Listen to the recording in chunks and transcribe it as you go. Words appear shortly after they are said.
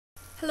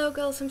Hello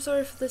girls, I'm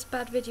sorry for this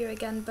bad video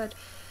again, but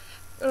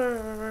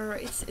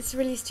it's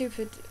really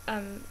stupid.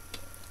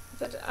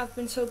 But I've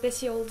been so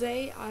busy all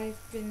day. I've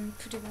been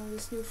putting on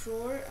this new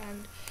floor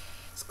and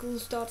school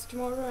starts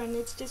tomorrow and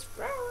it's just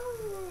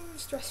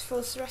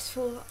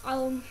stressful.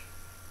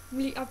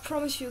 I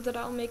promise you that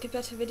I'll make a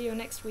better video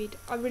next week.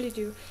 I really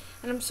do.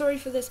 And I'm sorry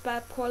for this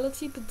bad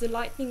quality, but the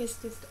lighting is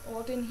just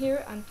odd in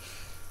here and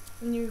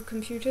new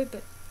computer,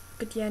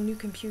 but yeah, new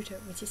computer,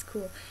 which is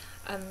cool.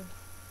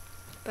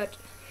 But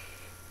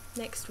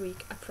next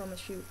week, I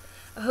promise you.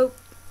 I hope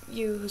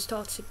you who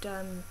started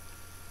the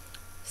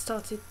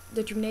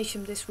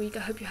gymnasium this week,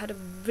 I hope you had a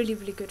really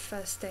good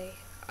first day.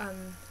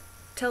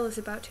 Tell us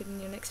about it in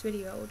your next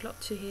video. I would love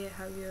to hear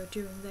how you're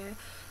doing there.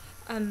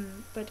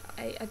 But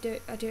I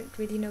don't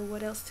really know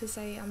what else to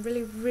say. I'm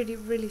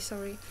really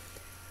sorry.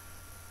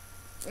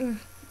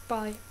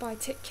 Bye,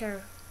 take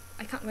care.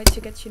 I can't wait to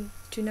get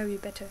to know you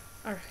better.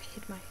 Or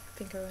hit my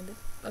finger on it.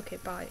 Okay,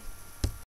 bye.